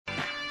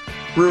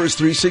Brewers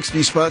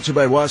 360, sponsored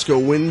by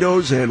Wasco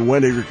Windows and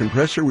Wendiger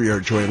Compressor. We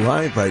are joined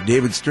live by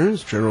David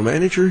Stearns, General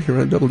Manager here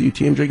on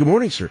WTMJ. Good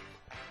morning, sir.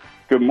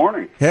 Good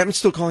morning. Hey, I'm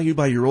still calling you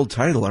by your old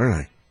title, aren't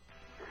I?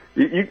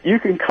 You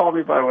can call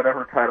me by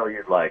whatever title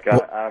you'd like.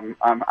 Well,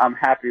 I'm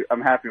happy.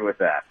 I'm happy with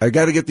that. I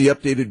got to get the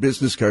updated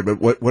business card,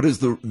 but what is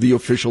the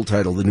official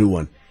title, the new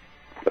one?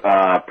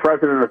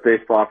 President of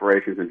Baseball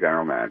Operations and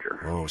General Manager.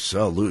 Oh,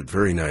 salute.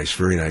 Very nice,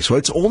 very nice. Well,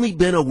 it's only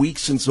been a week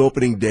since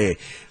opening day.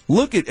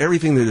 Look at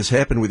everything that has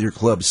happened with your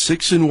club.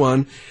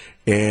 6-1,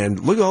 and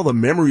look at all the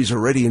memories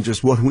already in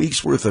just 1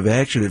 week's worth of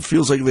action. It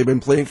feels like they've been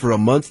playing for a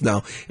month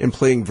now and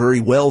playing very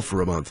well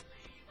for a month.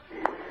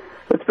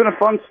 It's been a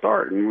fun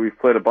start, and we've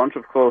played a bunch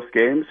of close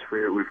games.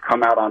 We've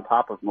come out on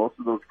top of most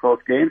of those close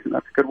games, and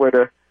that's a good way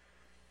to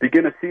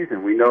begin a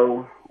season. We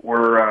know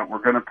we're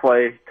going to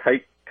play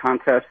tight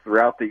contests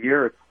throughout the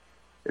year.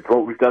 It's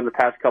what we've done the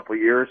past couple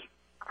of years.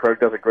 Craig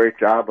does a great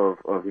job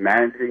of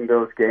managing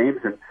those games,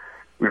 and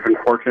we've been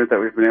fortunate that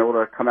we've been able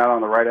to come out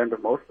on the right end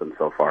of most of them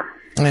so far.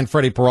 And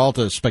Freddie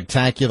Peralta,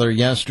 spectacular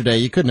yesterday.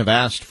 You couldn't have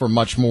asked for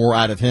much more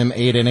out of him.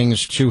 8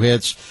 innings, 2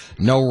 hits,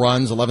 no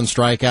runs, 11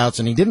 strikeouts,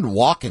 and he didn't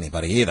walk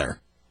anybody either.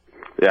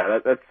 Yeah,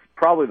 that's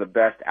probably the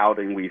best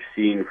outing we've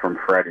seen from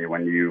Freddie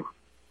when you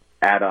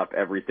add up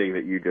everything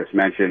that you just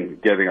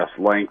mentioned, giving us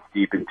length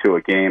deep into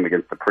a game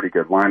against a pretty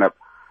good lineup,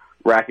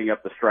 racking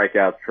up the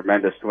strikeouts,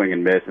 tremendous swing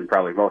and miss, and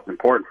probably most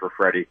important for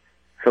Freddie,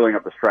 filling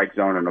up the strike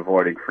zone and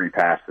avoiding free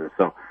passes.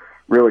 So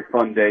really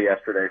fun day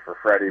yesterday for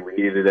Freddie. We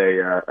needed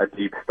a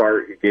deep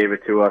start. He gave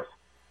it to us,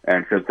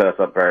 and should set us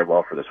up very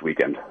well for this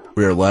weekend.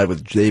 We are live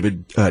with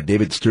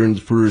David Stearns,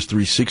 Brewers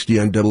 360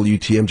 on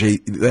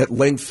WTMJ. That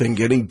length thing,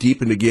 getting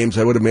deep into games,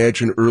 I would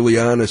imagine early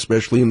on,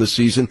 especially in the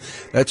season,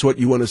 that's what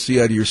you want to see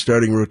out of your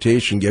starting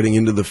rotation, getting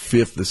into the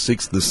 5th, the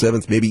 6th, the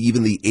 7th, maybe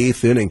even the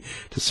 8th inning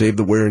to save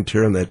the wear and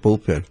tear on that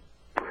bullpen.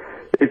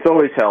 It's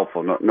always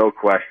helpful, no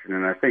question.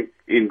 And I think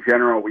in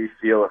general we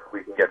feel if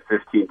we can get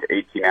 15 to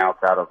 18 outs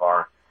out of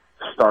our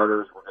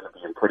starters, we're going to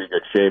be in pretty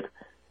good shape.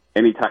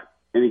 Anytime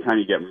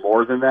you get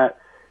more than that,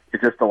 it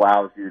just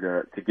allows you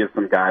to give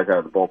some guys out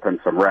of the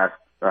bullpen some rest,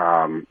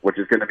 which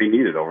is going to be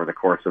needed over the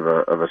course of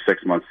a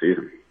 6-month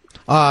season.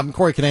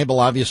 Corey Knebel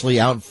obviously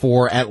out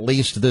for at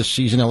least this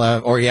season,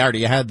 or he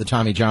already had the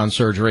Tommy John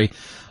surgery.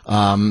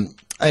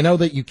 I know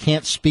that you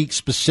can't speak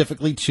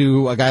specifically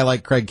to a guy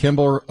like Craig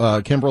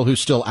Kimbrell,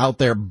 who's still out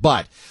there,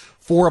 but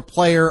for a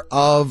player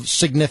of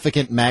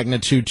significant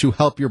magnitude to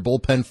help your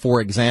bullpen, for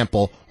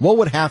example, what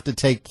would have to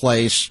take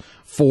place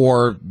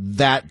for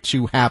that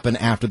to happen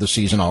after the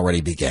season already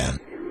began?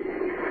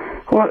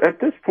 Well, at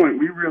this point,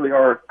 we really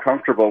are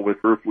comfortable with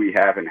the group we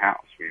have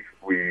in-house.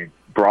 We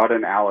brought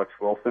in Alex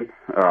Wilson.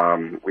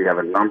 We have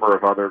a number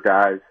of other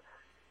guys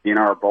in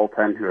our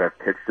bullpen who have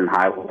pitched in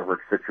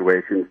high-leverage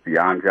situations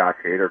beyond Josh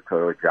Hader.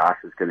 Clearly, Josh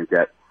is going to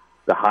get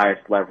the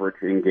highest leverage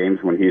in games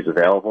when he's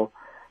available.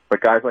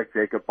 But guys like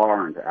Jacob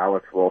Barnes,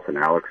 Alex Wilson,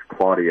 Alex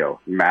Claudio,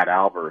 Matt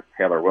Albers,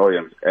 Taylor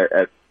Williams,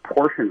 at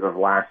portions of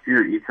last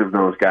year, each of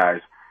those guys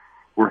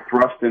were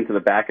thrust into the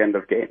back end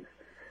of games.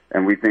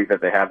 And we think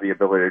that they have the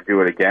ability to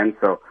do it again.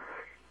 So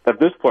at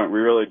this point, we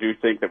really do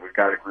think that we've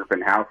got a group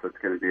in-house that's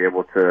going to be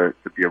able to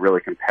be a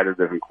really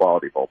competitive and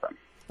quality bullpen.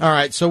 All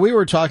right, so we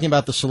were talking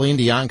about the Celine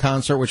Dion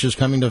concert, which is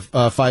coming to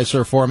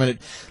Fiserv Forum, and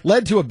it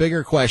led to a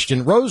bigger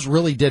question. Rose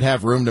really did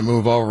have room to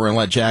move over and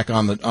let Jack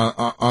on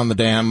the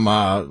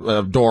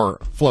damn door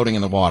floating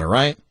in the water,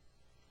 right?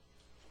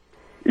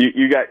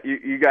 You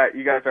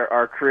guys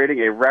are creating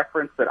a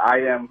reference that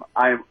I am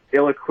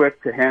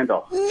ill-equipped to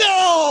handle.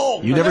 No,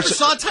 you never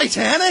saw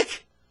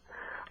Titanic?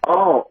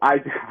 Oh, I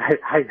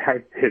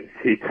did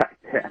see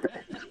Titanic.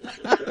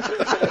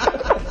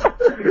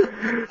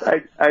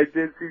 I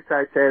did see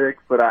Titanic,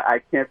 but I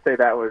can't say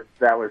that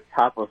was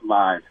top of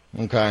mind.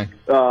 Okay.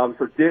 So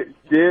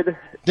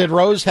did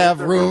Rose have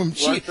room?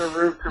 Was there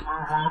room to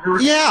move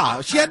over?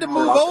 Yeah, she had to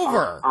move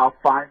over. I'll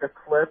find a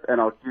clip and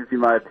I'll give you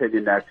my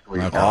opinion next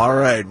week. Okay. All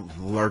right,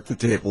 mark the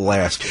tape. We'll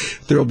ask.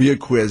 There'll be a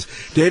quiz.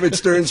 David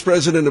Stearns,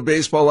 President of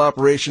Baseball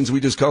Operations. We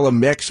just call him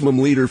Maximum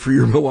Leader for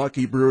your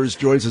Milwaukee Brewers.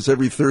 Joins us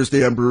every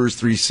Thursday on Brewers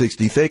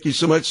 360. Thank you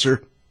so much,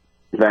 sir.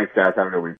 Thanks, guys. Have a good week.